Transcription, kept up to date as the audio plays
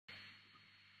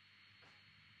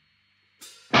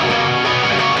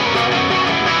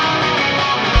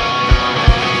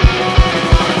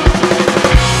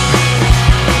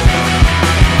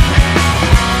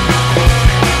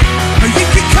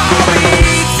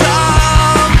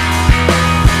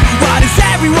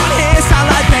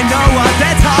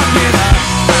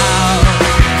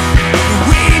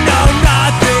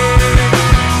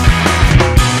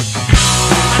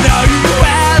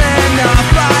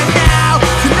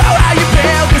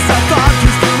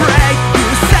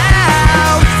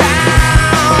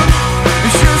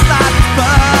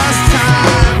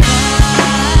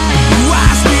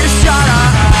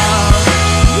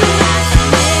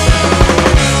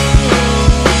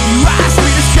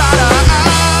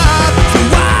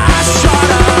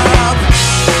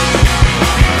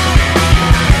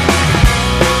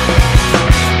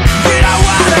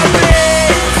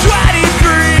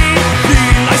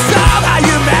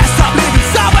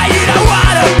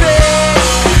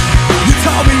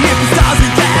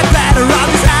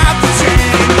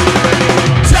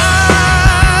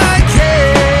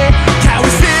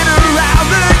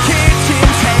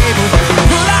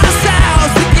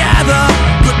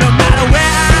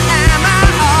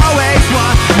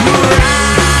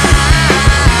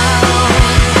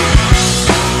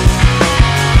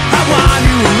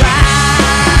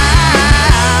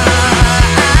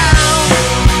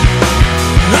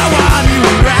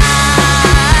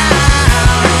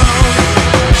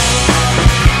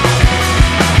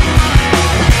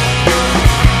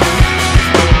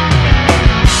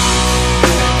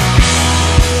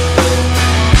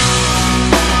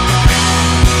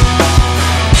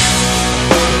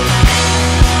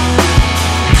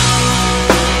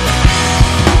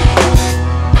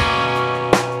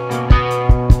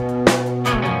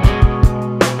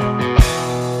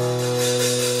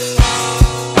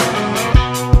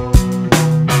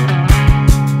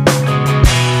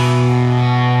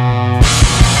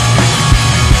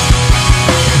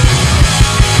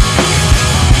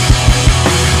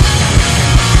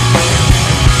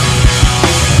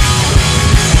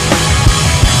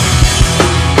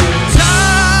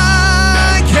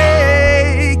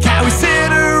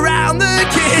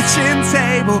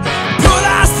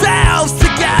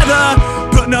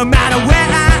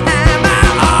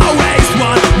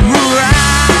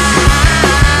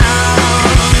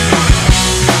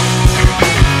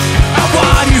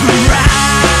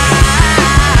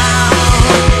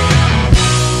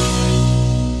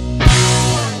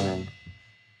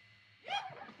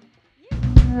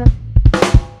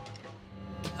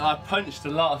punched a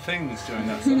lot of things during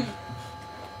that song.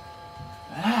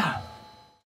 Ah.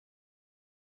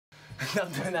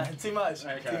 I'm doing that too much.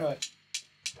 Okay. Too much.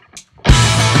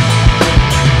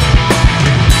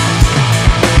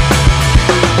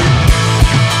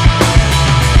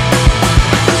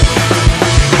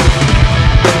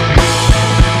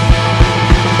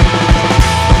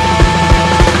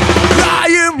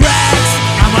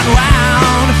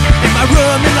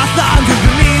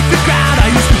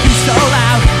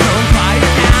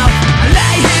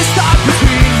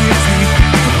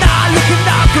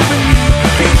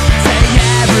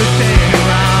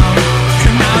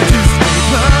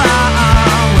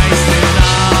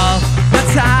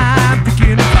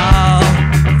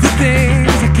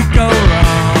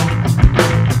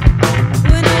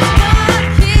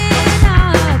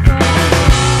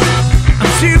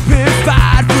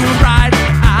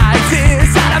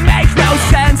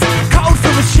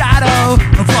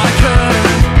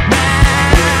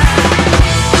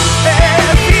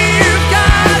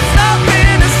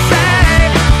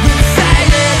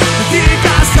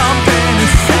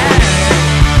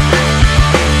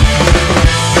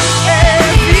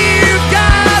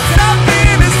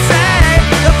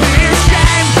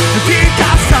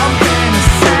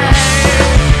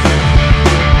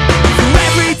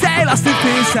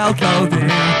 Clothing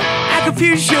and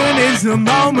confusion is the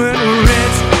moment where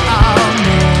it's all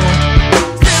more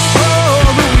simple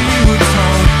than we were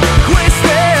told. We're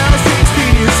still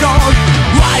 16 years old,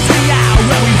 rising out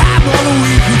when we have more than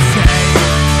we could say.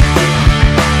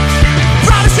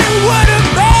 Promising we wouldn't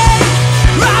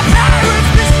make our parents'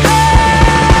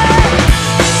 mistake.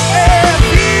 If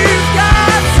you've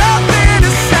got something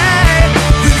to say,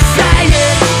 then say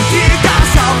it. If you've got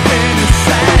something to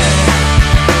say.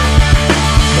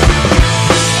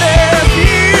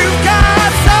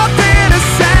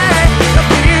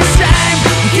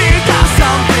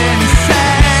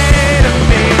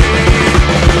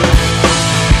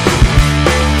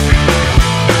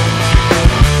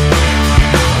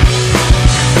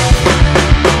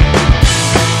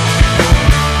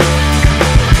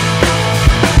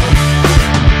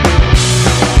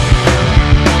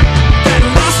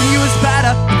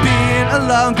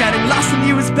 Getting lost in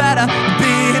you is better than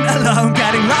being alone.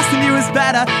 Getting lost in you is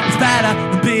better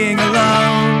than being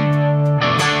alone.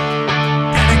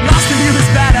 Getting lost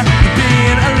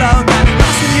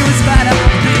in you is better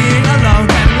than being alone.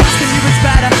 Getting lost in you is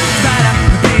better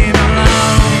than being alone. Getting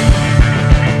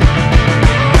lost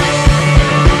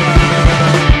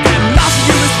in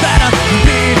you is better than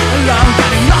being alone.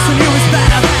 Getting lost in you is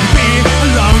better than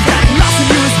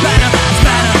being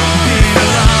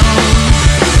alone.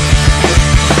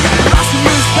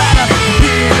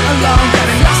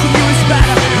 Getting lost in you is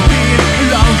better than being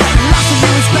alone. Getting lost in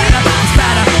you is better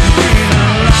than being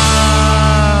alone.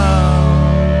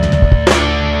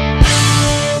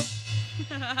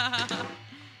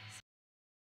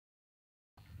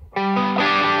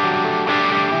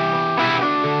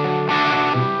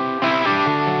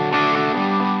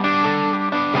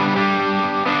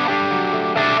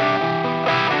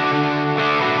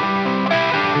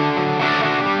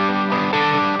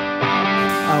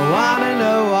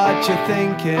 You're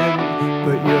thinking,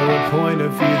 but you're a point of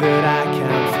view that I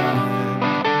can't find.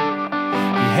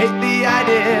 You hate the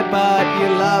idea, but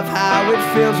you love how it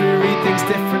feels. We read things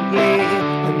differently,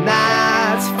 and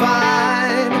that's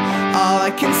fine. All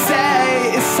I can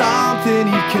say is something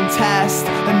you can test,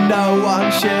 and no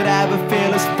one should ever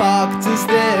feel as fucked as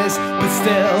this. But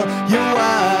still, your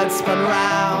words spun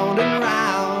round.